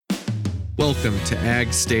Welcome to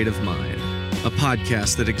Ag State of Mind, a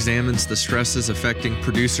podcast that examines the stresses affecting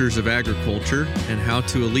producers of agriculture and how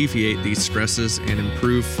to alleviate these stresses and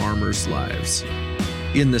improve farmers' lives.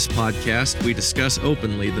 In this podcast, we discuss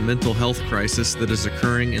openly the mental health crisis that is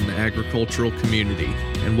occurring in the agricultural community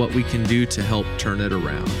and what we can do to help turn it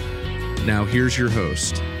around. Now here's your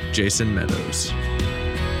host, Jason Meadows.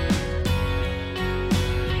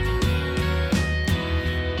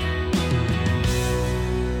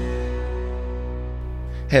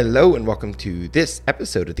 Hello and welcome to this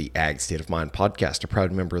episode of the Ag State of Mind podcast, a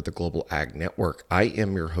proud member of the Global Ag Network. I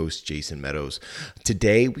am your host, Jason Meadows.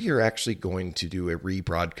 Today, we are actually going to do a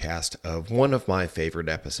rebroadcast of one of my favorite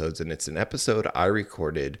episodes, and it's an episode I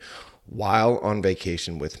recorded while on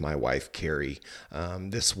vacation with my wife, Carrie.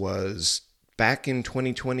 This was back in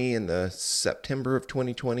 2020, in the September of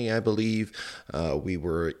 2020, I believe. We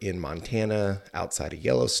were in Montana outside of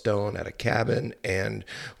Yellowstone at a cabin, and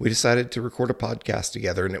we decided to record a podcast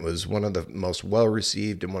together, and it was one of the most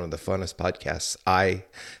well-received and one of the funnest podcasts I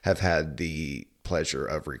have had the pleasure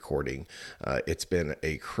of recording. It's been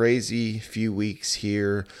a crazy few weeks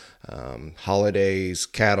here, holidays,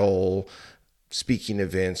 cattle, speaking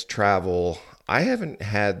events, travel. I haven't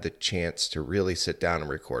had the chance to really sit down and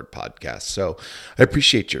record podcasts. So I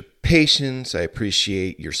appreciate your patience. I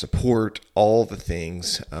appreciate your support, all the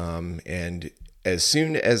things. And as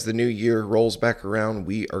soon as the new year rolls back around,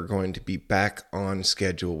 we are going to be back on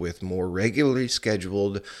schedule with more regularly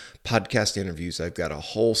scheduled podcast interviews. I've got a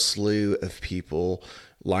whole slew of people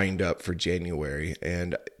lined up for January.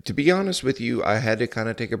 And to be honest with you, I had to kind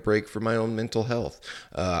of take a break for my own mental health.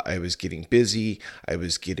 I was getting busy. I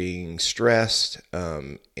was getting stressed.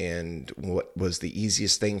 And what was the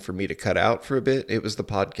easiest thing for me to cut out for a bit? It was the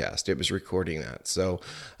podcast. It was recording that. So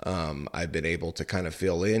I've been able to kind of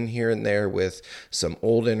fill in here and there with some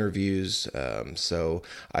old interviews. So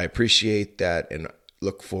I appreciate that and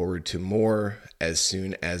look forward to more as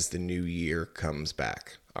soon as the new year comes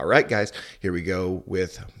back. All right, guys, here we go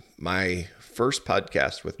with my first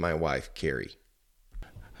podcast with my wife, Carrie.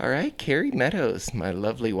 All right, Carrie Meadows, my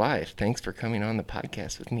lovely wife. Thanks for coming on the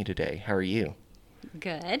podcast with me today. How are you?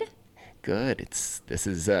 Good. Good. This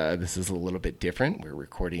is a little bit different. We're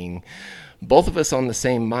recording both of us on the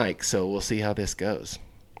same mic, so we'll see how this goes.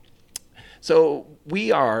 So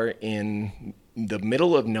we are in the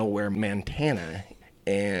middle of nowhere, Montana.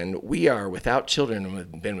 And we are without children.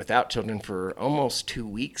 We've been without children for almost 2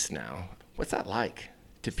 weeks now. What's that like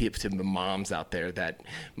to people, to the moms out there that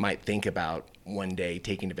might think about one day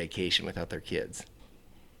taking a vacation without their kids?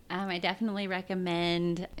 I definitely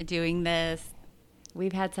recommend doing this.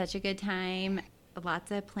 We've had such a good time. Lots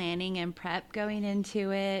of planning and prep going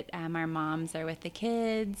into it. Our moms are with the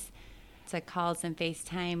kids. So calls and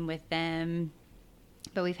FaceTime with them.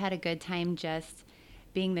 But we've had a good time just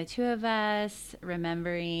being the two of us,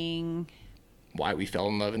 remembering why we fell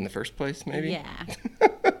in love in the first place, maybe? Yeah.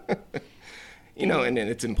 And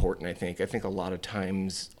it's important, I think. I think a lot of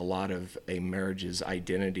times, a lot of a marriage's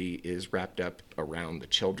identity is wrapped up around the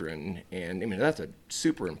children. And, that's a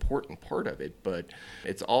super important part of it. But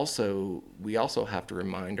it's also, we also have to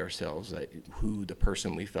remind ourselves that who the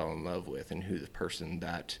person we fell in love with and who the person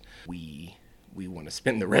that we want to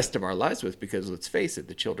spend the rest of our lives with, because let's face it,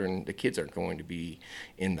 the kids aren't going to be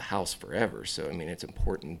in the house forever. So, it's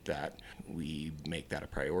important that we make that a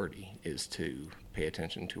priority, is to pay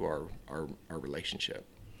attention to our relationship.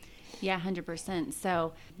 Yeah, 100%.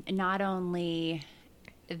 So not only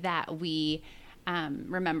that we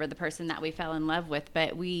remember the person that we fell in love with,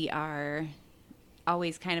 but we are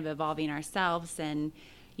always kind of evolving ourselves and,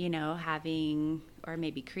 having or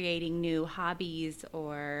maybe creating new hobbies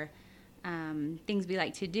or things we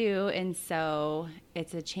like to do. And so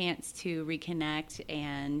it's a chance to reconnect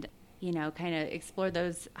and, kind of explore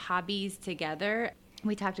those hobbies together.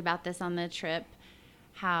 We talked about this on the trip,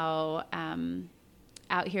 how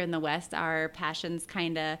out here in the West, our passions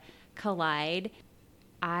kind of collide.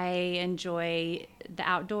 I enjoy the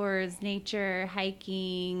outdoors, nature,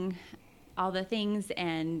 hiking, all the things,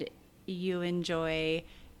 and you enjoy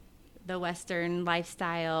the Western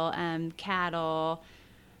lifestyle, cattle,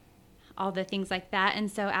 all the things like that.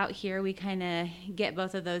 And so out here we kind of get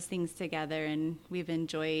both of those things together, and we've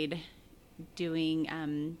enjoyed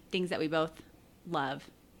doing things that we both love,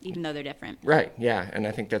 even though they're different. Right. Yeah. And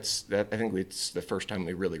I think I think it's the first time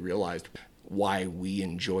we really realized why we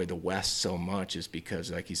enjoy the West so much is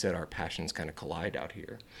because, like you said, our passions kind of collide out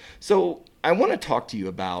here. So I want to talk to you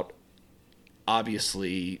about,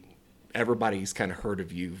 obviously, everybody's kind of heard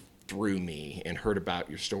of you through me and heard about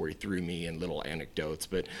your story through me and little anecdotes.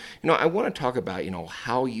 But, I want to talk about,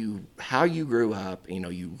 how you grew up.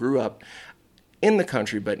 You grew up in the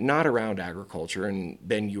country, but not around agriculture. And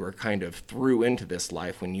then you were kind of threw into this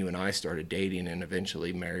life when you and I started dating and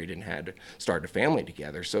eventually married and had started a family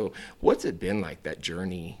together. So what's it been like, that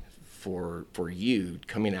journey for you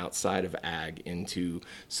coming outside of ag into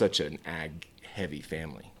such an ag heavy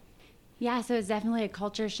family? Yeah, so it's definitely a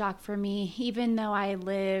culture shock for me, even though I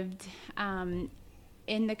lived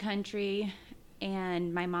in the country,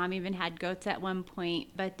 and my mom even had goats at one point,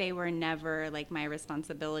 but they were never like my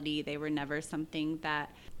responsibility. They were never something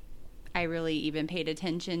that I really even paid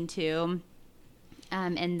attention to.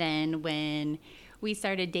 And then when we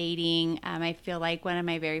started dating, I feel like one of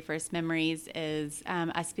my very first memories is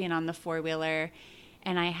us being on the four-wheeler,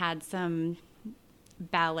 and I had some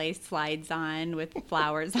ballet slides on with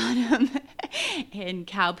flowers on them and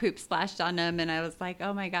cow poop splashed on them, and I was like,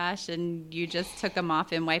 oh my gosh, and you just took them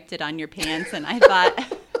off and wiped it on your pants, and I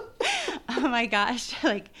thought, oh my gosh,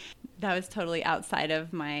 like that was totally outside of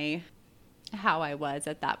how I was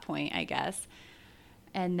at that point, I guess.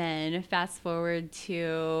 And then fast forward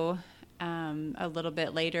to a little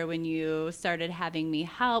bit later when you started having me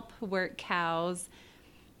help work cows.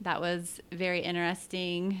 That was very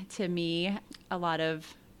interesting to me. A lot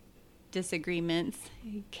of disagreements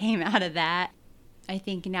came out of that. I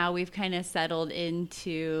think now we've kind of settled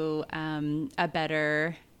into a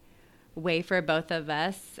better way for both of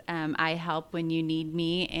us. I help when you need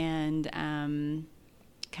me, and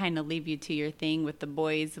kind of leave you to your thing with the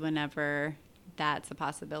boys whenever that's a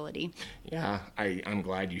possibility. Yeah, I'm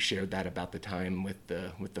glad you shared that about the time with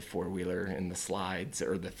the four-wheeler and the slides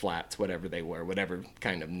or the flats, whatever they were, whatever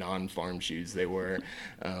kind of non-farm shoes they were.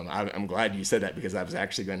 I'm glad you said that, because I was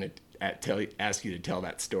actually going to ask you to tell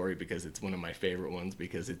that story, because it's one of my favorite ones,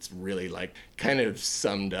 because it's really like kind of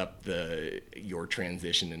summed up your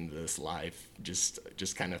transition into this life, just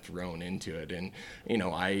kind of thrown into it. And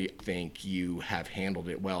I think you have handled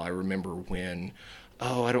it well. I remember when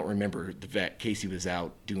I don't remember, the vet, Casey, was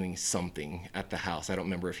out doing something at the house. I don't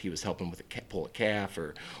remember if he was helping with pull a calf,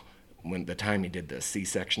 or when the time he did the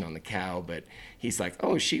C-section on the cow, but he's like,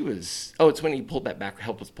 it's when he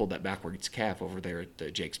helped us pull that backwards calf over there at the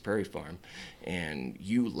Jake's Prairie Farm. And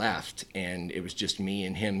you left, and it was just me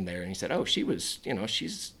and him there. And he said, she was,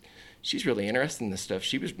 she's really interested in this stuff.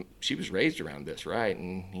 She was raised around this, right?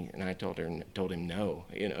 And I told him no,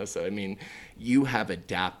 So I mean, you have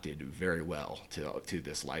adapted very well to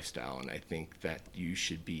this lifestyle, and I think that you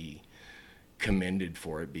should be commended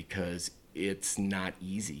for it, because it's not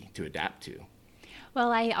easy to adapt to.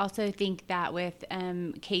 Well, I also think that with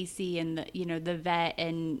Casey and the vet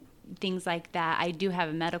and things like that, I do have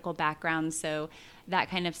a medical background, so that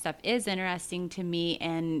kind of stuff is interesting to me.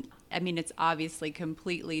 And I mean, it's obviously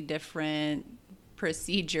completely different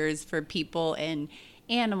procedures for people and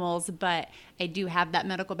animals, but I do have that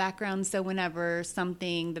medical background. So whenever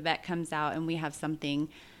the vet comes out and we have something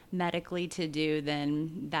medically to do,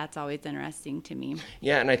 then that's always interesting to me.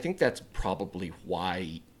 Yeah, and I think that's probably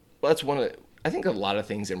why, that's I think a lot of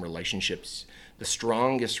things in relationships, the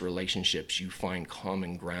strongest relationships, you find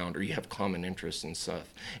common ground, or you have common interests and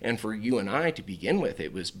stuff. And for you and I, to begin with,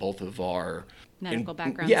 it was both of our medical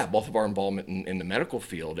backgrounds. Yeah, both of our involvement in the medical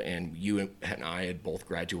field. And you and I had both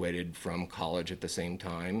graduated from college at the same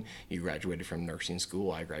time. You graduated from nursing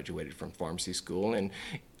school. I graduated from pharmacy school. And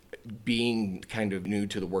being kind of new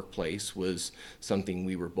to the workplace was something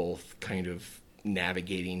we were both kind of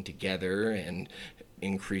navigating together, and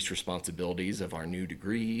increased responsibilities of our new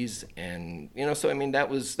degrees. And so I mean, that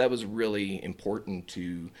was really important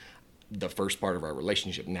to the first part of our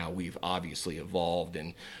relationship. Now we've obviously evolved,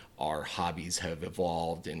 and our hobbies have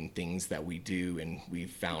evolved, and things that we do, and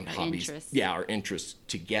we've found our interests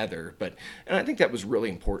together. And I think that was really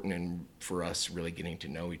important, and for us really getting to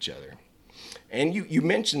know each other. And you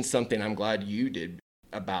mentioned something, I'm glad you did,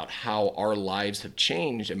 about how our lives have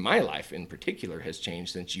changed, and my life in particular has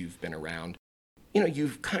changed since you've been around.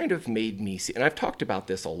 You've kind of made me see, and I've talked about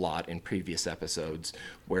this a lot in previous episodes,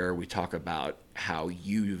 where we talk about how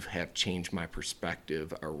you have changed my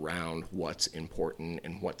perspective around what's important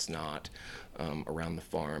and what's not, around the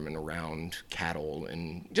farm and around cattle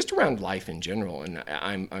and just around life in general. And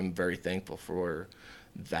I'm very thankful for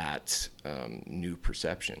that new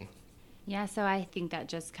perception. Yeah, so I think that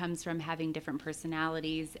just comes from having different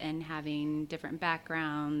personalities and having different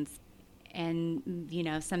backgrounds. And,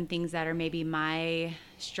 some things that are maybe my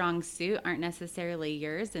strong suit aren't necessarily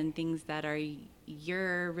yours, and things that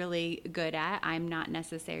you're really good at, I'm not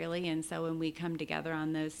necessarily. And so when we come together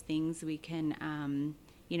on those things, we can,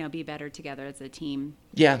 be better together as a team.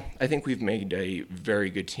 Yeah, I think we've made a very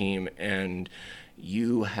good team, and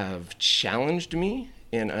you have challenged me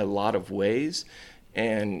in a lot of ways.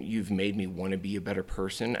 and you've made me want to be a better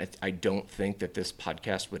person. I don't think that this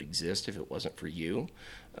podcast would exist if it wasn't for you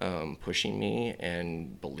pushing me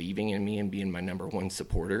and believing in me and being my number one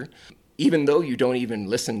supporter. Even though you don't even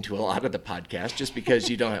listen to a lot of the podcast, just because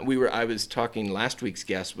you don't. I was talking. Last week's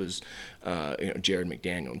guest was, Jared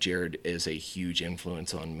McDaniel. Jared is a huge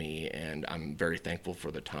influence on me, and I'm very thankful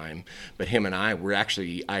for the time. But him and I were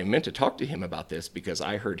actually. I meant to talk to him about this because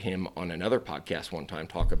I heard him on another podcast one time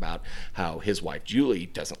talk about how his wife Julie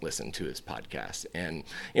doesn't listen to his podcast, and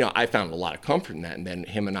I found a lot of comfort in that. And then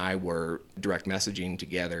him and I were direct messaging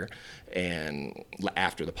together, and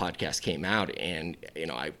after the podcast came out, and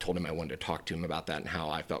I told him I wanted to talk to him about that and how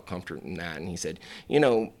I felt comfortable in that. And he said,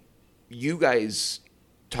 you guys,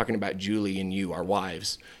 talking about Julie and you, our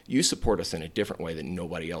wives, you support us in a different way than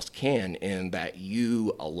nobody else can, and that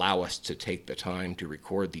you allow us to take the time to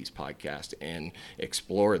record these podcasts and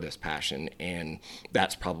explore this passion. And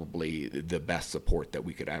that's probably the best support that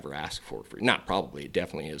we could ever ask for. Not probably, it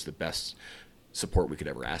definitely is the best support we could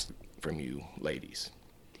ever ask from you ladies.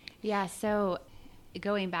 Yeah, so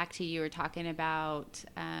going back to you were talking about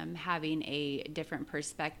having a different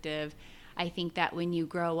perspective. I think that when you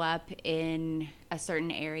grow up in a certain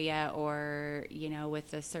area or,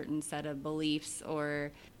 with a certain set of beliefs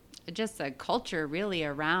or just a culture really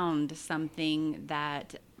around something,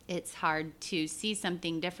 that it's hard to see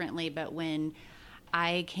something differently. But when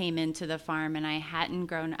I came into the farm and I hadn't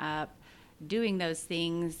grown up doing those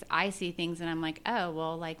things, I see things and I'm like, oh,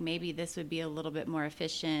 well, like maybe this would be a little bit more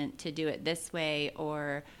efficient to do it this way,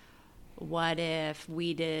 or what if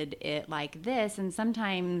we did it like this? And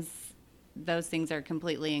sometimes those things are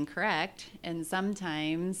completely incorrect, and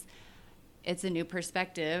sometimes it's a new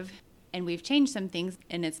perspective and we've changed some things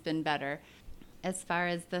and it's been better. As far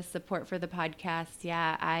as the support for the podcast,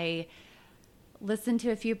 yeah, I listened to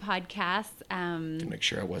a few podcasts. To make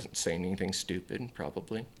sure I wasn't saying anything stupid,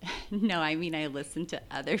 probably. No, I mean, I listened to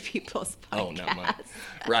other people's podcasts. Oh, not mine.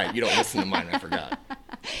 Right, you don't listen to mine, I forgot.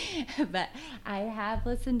 But I have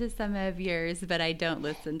listened to some of yours, but I don't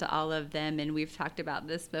listen to all of them. And we've talked about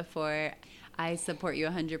this before. I support you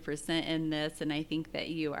 100% in this, and I think that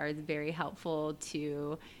you are very helpful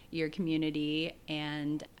to your community.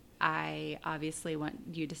 And I obviously want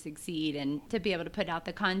you to succeed and to be able to put out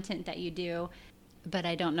the content that you do. But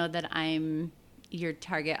I don't know that I'm your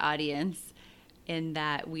target audience in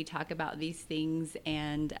that we talk about these things.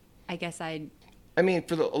 And I guess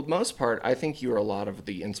for the most part, I think you are a lot of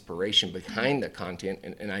the inspiration behind the content.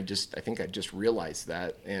 And I think I just realized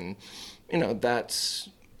that. And,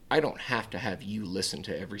 I don't have to have you listen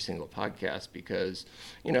to every single podcast because,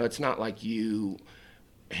 it's not like you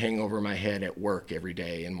hang over my head at work every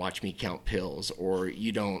day and watch me count pills, or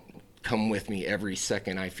you don't come with me every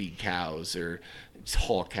second I feed cows or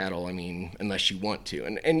haul cattle. Unless you want to.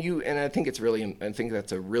 And I think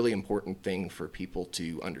that's a really important thing for people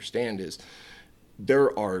to understand is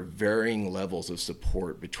there are varying levels of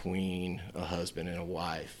support between a husband and a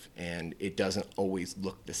wife, and it doesn't always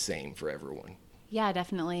look the same for everyone. Yeah,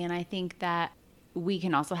 definitely. And I think that we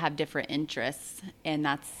can also have different interests, and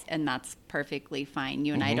that's perfectly fine.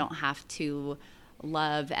 You and I don't have to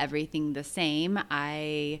love everything the same.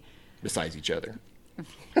 Besides each other.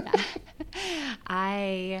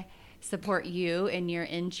 I support you in your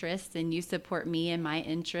interests, and you support me in my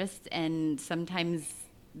interests. And sometimes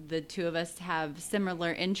the two of us have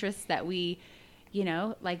similar interests that we,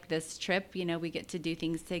 like this trip, we get to do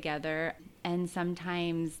things together. And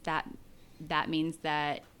sometimes that means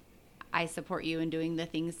that I support you in doing the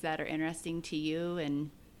things that are interesting to you, and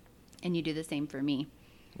you do the same for me.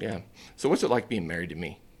 Yeah. So what's it like being married to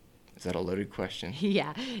me? Is that a loaded question?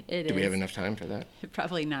 Yeah, it is. Do we have enough time for that?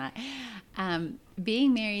 Probably not.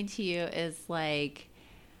 Being married to you is like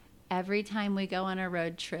every time we go on a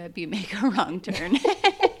road trip, you make a wrong turn.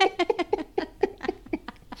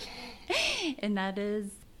 And that is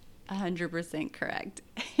 100% correct.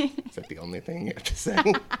 Is that the only thing you have to say?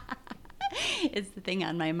 It's the thing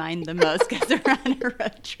on my mind the most because we're on a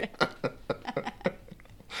road trip.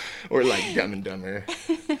 Or like Dumb and Dumber.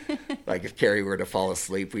 Like if Carrie were to fall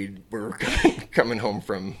asleep, we're coming home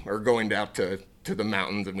from, or going out to the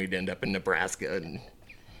mountains, and we'd end up in Nebraska and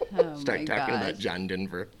start talking about John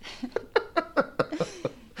Denver.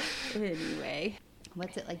 Anyway,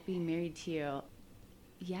 what's it like being married to you?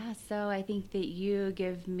 Yeah, so I think that you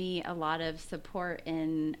give me a lot of support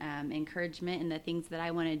and encouragement in the things that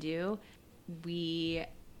I want to do. We,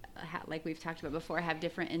 like we've talked about before, have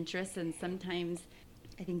different interests, and sometimes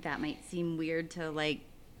I think that might seem weird to like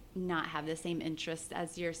not have the same interests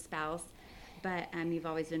as your spouse, but you've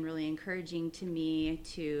always been really encouraging to me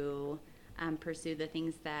to pursue the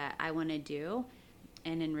things that I want to do.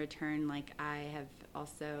 And in return, like I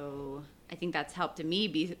think that's helped me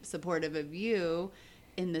be supportive of you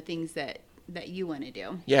in the things that you want to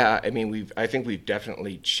do. Yeah, I mean, I think we've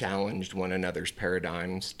definitely challenged one another's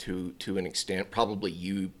paradigms to an extent, probably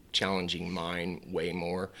you challenging mine way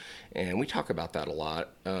more. And we talk about that a lot.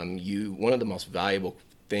 One of the most valuable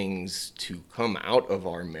things to come out of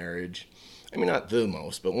our marriage, I mean, not the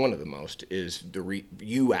most, but one of the most, is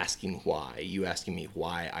you asking me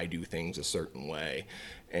why I do things a certain way.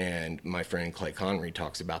 And my friend Clay Connery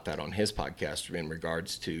talks about that on his podcast in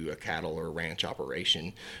regards to a cattle or ranch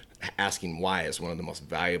operation. Asking why is one of the most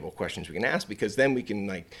valuable questions we can ask, because then we can,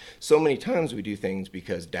 like, so many times we do things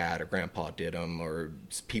because dad or grandpa did them, or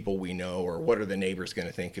people we know, or what are the neighbors going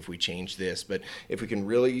to think if we change this. But if we can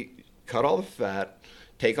really cut all the fat,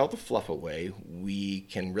 take all the fluff away, we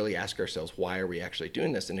can really ask ourselves, why are we actually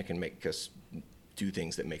doing this? And it can make us do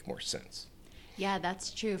things that make more sense. Yeah,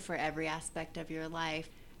 that's true for every aspect of your life.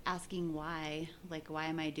 Asking why, like, why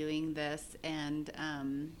am I doing this? And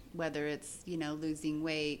whether it's, losing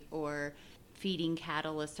weight or feeding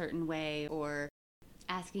cattle a certain way, or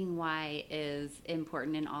asking why is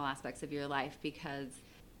important in all aspects of your life, because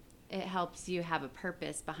it helps you have a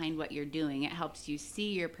purpose behind what you're doing. It helps you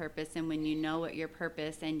see your purpose. And when you know what your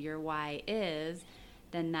purpose and your why is,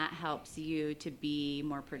 then that helps you to be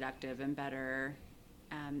more productive and better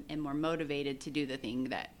and more motivated to do the thing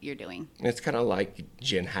that you're doing. It's kind of like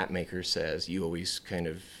Jen Hatmaker says. You always kind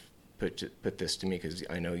of put this to me, because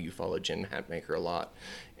I know you follow Jen Hatmaker a lot,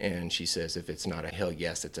 and she says, if it's not a hell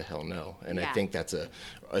yes, it's a hell no. And yeah. I think that's a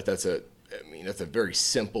very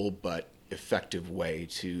simple but effective way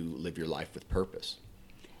to live your life with purpose.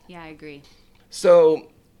 Yeah, I agree. So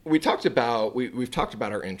we've talked about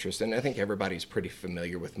our interests, and I think everybody's pretty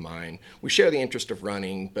familiar with mine. We share the interest of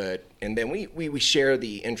running, and then we share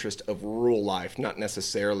the interest of rural life. Not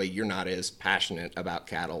necessarily, you're not as passionate about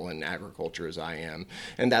cattle and agriculture as I am,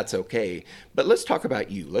 and that's okay. But let's talk about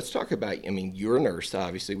you. You're a nurse,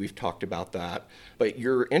 obviously, we've talked about that, but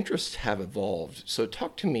your interests have evolved. So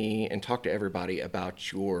talk to me and talk to everybody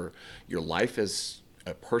about your life as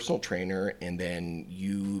a personal trainer, and then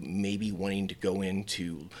you maybe wanting to go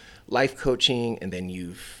into life coaching, and then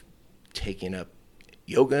you've taken up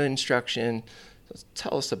yoga instruction. So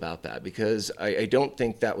tell us about that, because I don't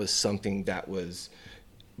think that was something that was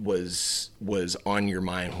on your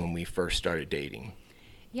mind when we first started dating.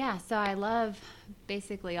 Yeah, so I love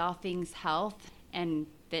basically all things health and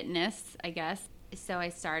fitness, I guess. So I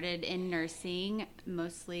started in nursing,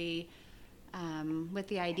 mostly with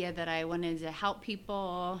the idea that I wanted to help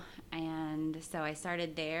people, and so I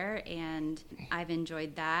started there, and I've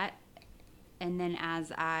enjoyed that. And then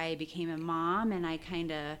as I became a mom, and I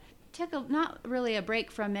kind of took not really a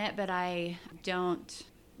break from it, but I don't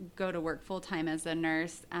go to work full-time as a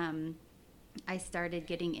nurse, I started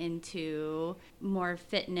getting into more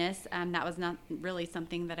fitness. That was not really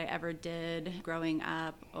something that I ever did growing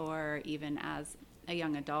up or even as a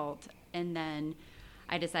young adult. And then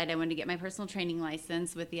I decided I wanted to get my personal training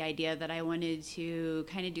license with the idea that I wanted to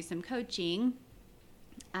kind of do some coaching.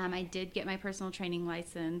 I did get my personal training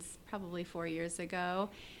license probably 4 years ago.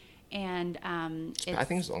 And I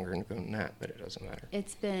think it's longer than that, but it doesn't matter.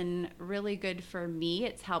 It's been really good for me.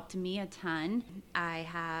 It's helped me a ton. I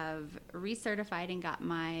have recertified and got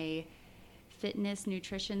my fitness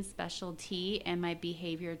nutrition specialty and my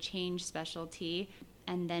behavior change specialty.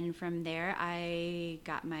 And then from there, I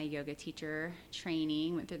got my yoga teacher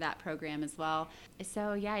training, went through that program as well.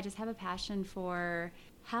 So yeah, I just have a passion for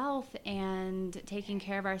health and taking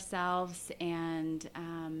care of ourselves and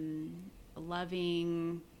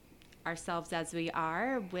loving ourselves as we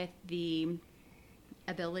are, with the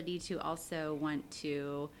ability to also want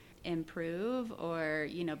to improve or,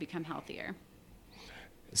 become healthier.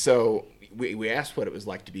 So we asked what it was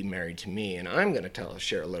like to be married to me, and I'm going to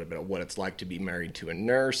share a little bit of what it's like to be married to a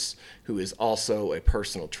nurse who is also a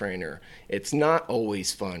personal trainer. It's not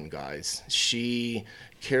always fun, guys. So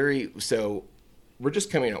we're just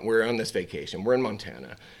coming up. We're on this vacation. We're in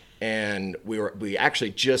Montana, and we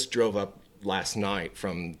actually just drove up last night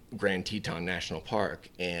from Grand Teton National Park,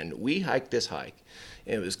 and we hiked this hike.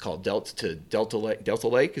 It was called Delta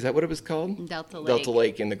Lake. Is that what it was called? Delta Lake. Delta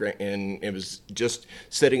Lake and it was just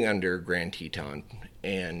sitting under Grand Teton.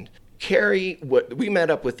 And Carrie, we met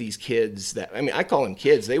up with these kids I call them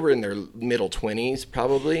kids. They were in their middle 20s,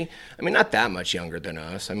 probably. Not that much younger than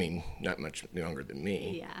us. Not much younger than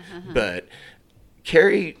me. Yeah. Uh-huh. But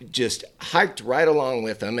Carrie just hiked right along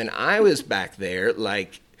with them, and I was back there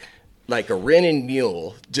like like a rented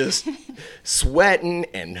mule, just sweating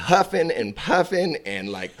and huffing and puffing, and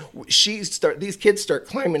like these kids start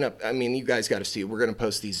climbing up. I mean, you guys got to see it. We're going to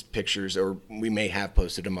post these pictures, or we may have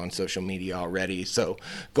posted them on social media already. So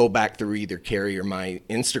go back through either Carrie or my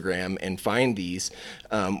Instagram and find these.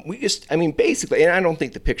 Basically, and I don't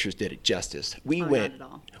think the pictures did it justice. Not at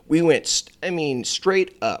all. We went,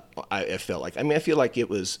 straight up. I felt like. I feel like it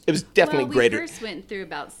was definitely greater. We first went through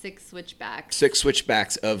about 6 switchbacks. 6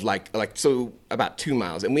 switchbacks of so about 2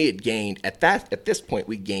 miles, and we had gained at this point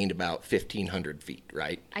we gained about 1,500 feet,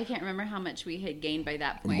 right? I can't remember how much we had gained by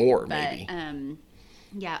that point. More, but, maybe.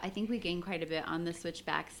 Yeah, I think we gained quite a bit on the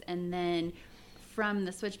switchbacks, and then from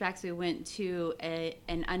the switchbacks we went to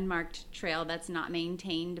an unmarked trail that's not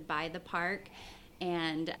maintained by the park.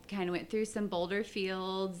 And kind of went through some boulder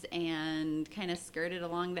fields and kind of skirted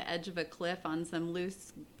along the edge of a cliff on some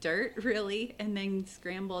loose dirt, really, and then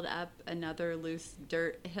scrambled up another loose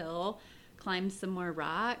dirt hill, climbed some more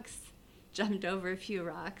rocks, jumped over a few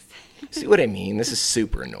rocks. See what I mean? This is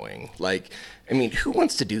super annoying. Who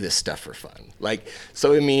wants to do this stuff for fun?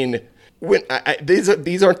 When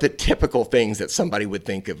these aren't the typical things that somebody would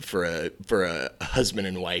think of for a husband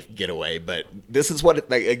and wife getaway, but this is what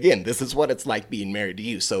this is what it's like being married to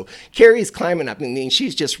you. So Carrie's climbing up, and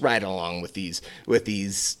she's just right along with these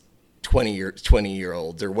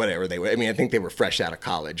 20-year-olds or whatever they were. I think they were fresh out of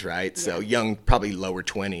college, right? Yeah. So young, probably lower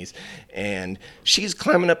 20s, and she's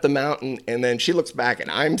climbing up the mountain, and then she looks back,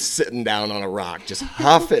 and I'm sitting down on a rock, just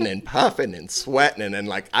huffing and puffing and sweating,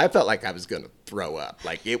 and I felt like I was going to throw up.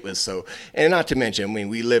 It was so, and not to mention,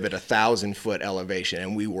 we live at 1,000-foot elevation,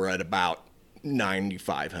 and we were at about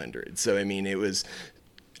 9,500. So it was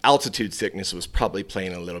altitude sickness was probably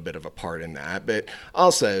playing a little bit of a part in that, but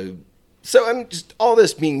also. So all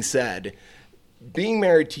this being said, being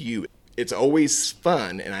married to you, it's always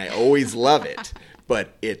fun and I always love it,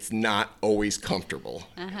 but it's not always comfortable.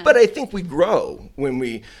 Uh-huh. But I think we grow when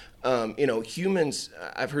we, humans,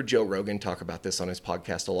 I've heard Joe Rogan talk about this on his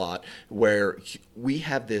podcast a lot, where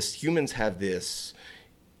humans have this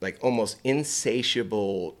almost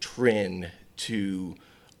insatiable trend to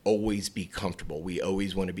always be comfortable. We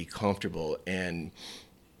always want to be comfortable, and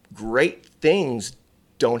great things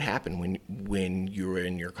don't happen when you're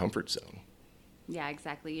in your comfort zone. Yeah,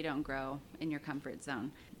 exactly. You don't grow in your comfort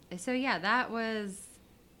zone. So yeah, that was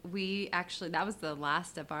the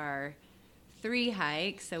last of our 3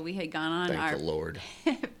 hikes. So we had gone on Thank the Lord.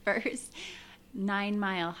 First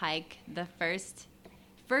 9-mile hike. The first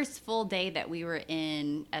full day that we were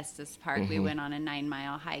in Estes Park, mm-hmm. we went on a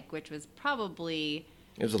 9-mile hike, which was probably...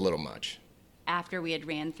 It was a little much. After we had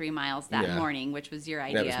ran 3 miles that morning, which was your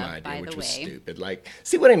idea, that was my idea, by which the was way. Stupid.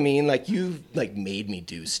 See what I mean? You've made me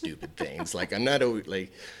do stupid things. I'm not always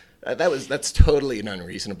that's totally an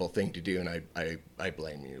unreasonable thing to do, and I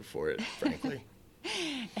blame you for it, frankly.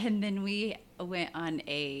 And then we went on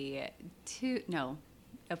a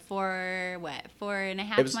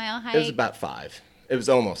 4.5 mile hike. It was about 5. It was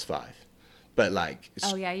almost 5. But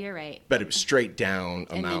oh yeah, you're right. But it was straight down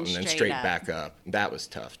a and mountain and straight back up. That was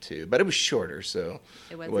tough too. But it was shorter, so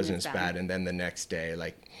it wasn't as bad. And then the next day,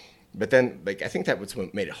 but then I think that was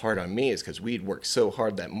what made it hard on me, is because we'd worked so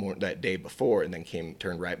hard that day before, and then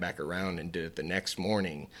turned right back around and did it the next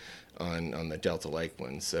morning on the Delta Lake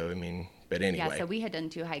one. So but anyway. Yeah, so we had done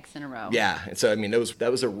 2 hikes in a row. Yeah, and so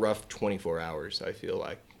that was a rough 24 hours, I feel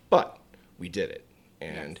like, but we did it.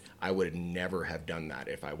 And yes. I would never have done that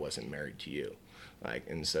if I wasn't married to you.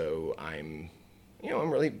 And so I'm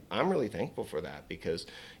really thankful for that, because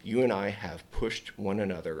you and I have pushed one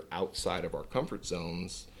another outside of our comfort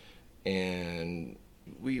zones, and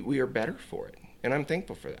we are better for it. And I'm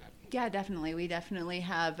thankful for that. Yeah, definitely. We definitely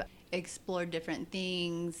have explored different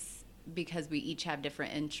things because we each have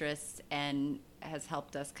different interests, and has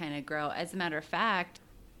helped us kind of grow. As a matter of fact,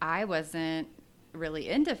 I wasn't really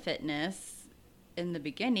into fitness in the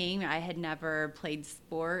beginning. I had never played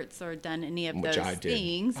sports or done any of those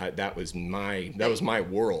things. That was my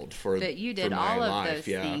world for But you did all of those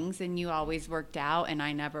things, and you always worked out, and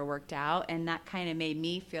I never worked out, and that kind of made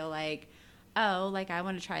me feel like, I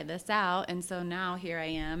want to try this out. And so now here I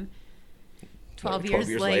am 12 years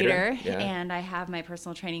later, and I have my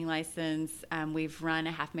personal training license. We've run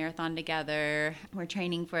a half marathon together. We're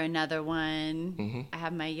training for another one. Mm-hmm. I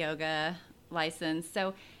have my yoga license.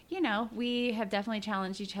 So we have definitely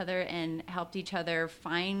challenged each other and helped each other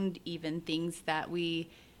find even things that we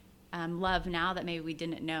love now that maybe we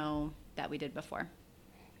didn't know that we did before.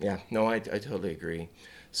 Yeah, no, I totally agree.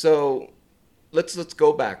 So let's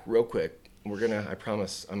go back real quick. I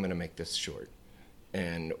promise I'm gonna make this short.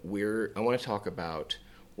 And I want to talk about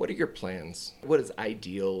What are your plans? What is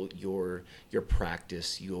ideal, your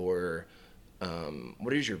practice,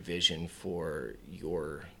 what is your vision for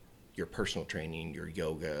your personal training, your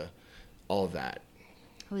yoga, all of that?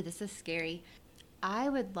 Oh, this is scary. I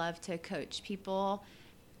would love to coach people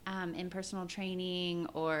in personal training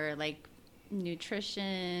or like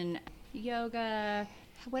nutrition, yoga,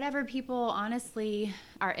 whatever people honestly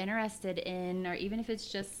are interested in, or even if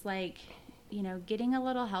it's just like, getting a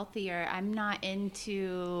little healthier. I'm not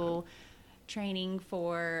into training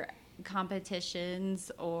for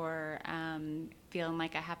competitions or feeling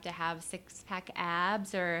like I have to have 6-pack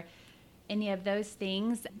abs or any of those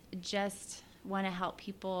things. Just want to help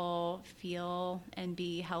people feel and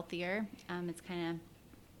be healthier. It's kind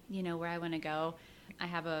of, where I want to go. I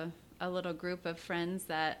have a little group of friends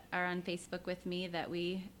that are on Facebook with me that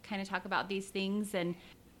we kind of talk about these things. And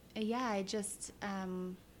yeah, I just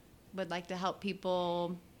would like to help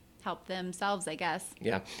people help themselves, I guess.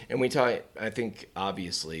 Yeah. And I think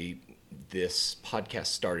obviously this podcast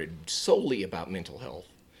started solely about mental health,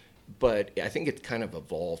 but I think it's kind of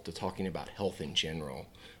evolved to talking about health in general,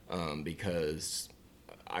 because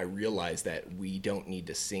I realize that we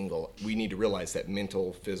need to realize that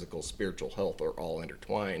mental, physical, spiritual health are all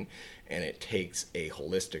intertwined, and it takes a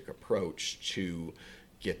holistic approach to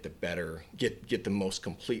get the most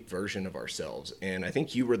complete version of ourselves. And I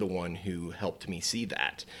think you were the one who helped me see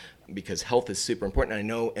that, because health is super important. I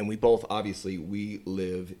know, and we both, obviously, we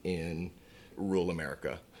live in rural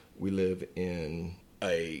America. We live in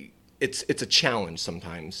it's a challenge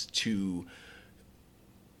sometimes to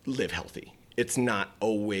live healthy. It's not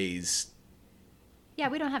always. Yeah,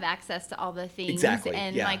 we don't have access to all the things. Exactly.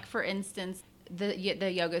 And yeah. like, for instance, the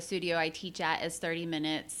yoga studio I teach at is 30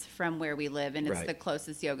 minutes from where we live, and it's Right. the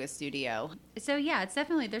closest yoga studio. So yeah,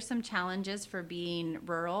 there's some challenges for being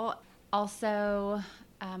rural. Also,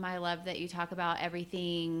 I love that you talk about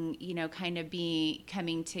everything, kind of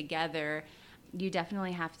coming together. You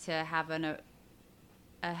definitely have to have a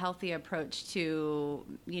healthy approach to,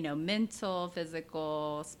 mental,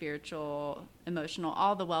 physical, spiritual, emotional,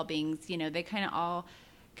 all the well-beings. They kind of all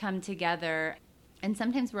come together. And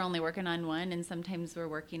sometimes we're only working on one, and sometimes we're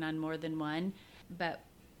working on more than one. But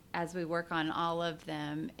as we work on all of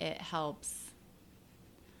them, it helps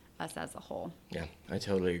us as a whole. Yeah, I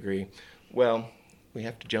totally agree. Well, we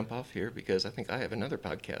have to jump off here because I think I have another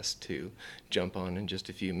podcast to jump on in just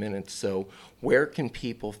a few minutes. So what's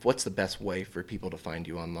the best way for people to find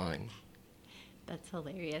you online? That's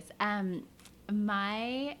hilarious.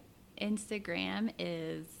 My Instagram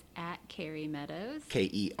is at Carrie Meadows.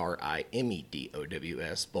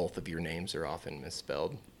 KeriMedows. Both of your names are often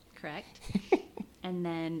misspelled. Correct. And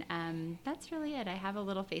then that's really it. I have a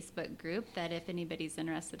little Facebook group that if anybody's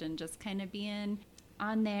interested in just kind of being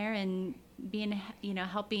on there and being,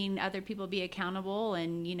 helping other people be accountable,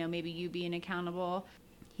 and, maybe you being accountable,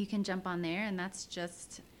 you can jump on there. And that's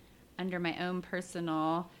just under my own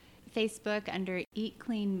personal Facebook under Eat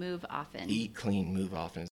Clean Move Often. Eat Clean Move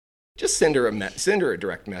Often. Just send her a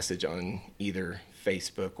direct message on either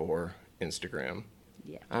Facebook or Instagram.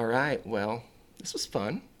 Yeah. All right. Well, this was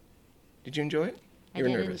fun. Did you enjoy it? I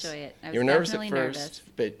did enjoy it. I was you were nervous at definitely first, nervous.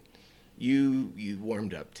 but you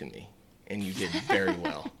warmed up to me, and you did very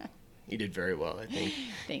well. You did very well. I think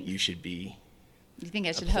Thanks. you should be. You think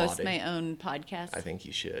I should applauded. host my own podcast? I think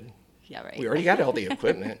you should. Yeah, right. We already got all the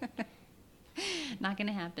equipment. Not going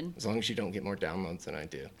to happen. As long as you don't get more downloads than I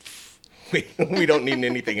do. We don't need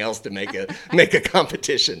anything else to make a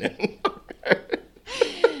competition in.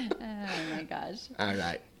 Oh my gosh. All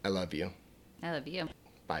right. I love you. I love you.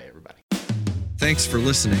 Bye, everybody. Thanks for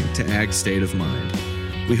listening to Ag State of Mind.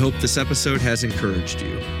 We hope this episode has encouraged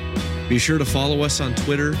you. Be sure to follow us on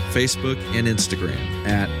Twitter, Facebook, and Instagram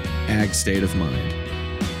at Ag State of Mind.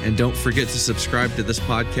 And don't forget to subscribe to this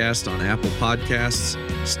podcast on Apple Podcasts,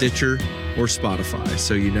 Stitcher, or Spotify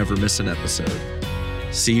so you never miss an episode.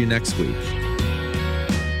 See you next week.